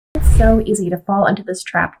so easy to fall into this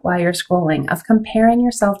trap while you're scrolling of comparing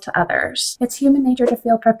yourself to others. It's human nature to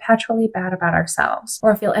feel perpetually bad about ourselves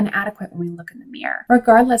or feel inadequate when we look in the mirror,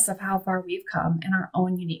 regardless of how far we've come in our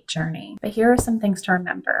own unique journey. But here are some things to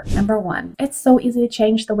remember. Number one, it's so easy to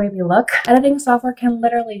change the way we look. Editing software can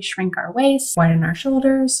literally shrink our waist, widen our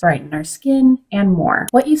shoulders, brighten our skin, and more.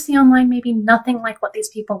 What you see online may be nothing like what these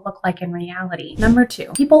people look like in reality. Number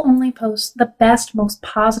two, people only post the best, most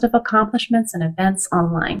positive accomplishments and events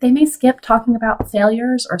online. They may skip talking about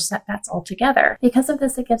failures or setbacks altogether. Because of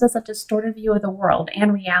this, it gives us a distorted view of the world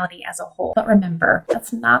and reality as a whole. But remember,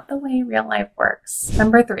 that's not the way real life works.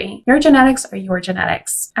 Number three, your genetics are your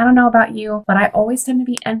genetics. I don't know about you, but I always tend to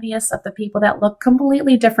be envious of the people that look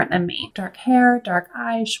completely different than me. Dark hair, dark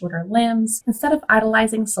eyes, shorter limbs. Instead of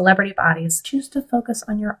idolizing celebrity bodies, choose to focus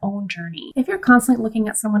on your own journey. If you're constantly looking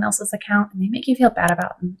at someone else's account and they make you feel bad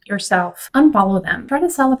about yourself, unfollow them. Try to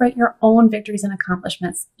celebrate your own victories and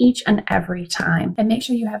accomplishments each and every time, and make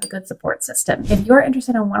sure you have a good support system. If you're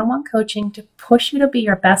interested in one-on-one coaching to push you to be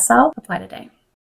your best self, apply today.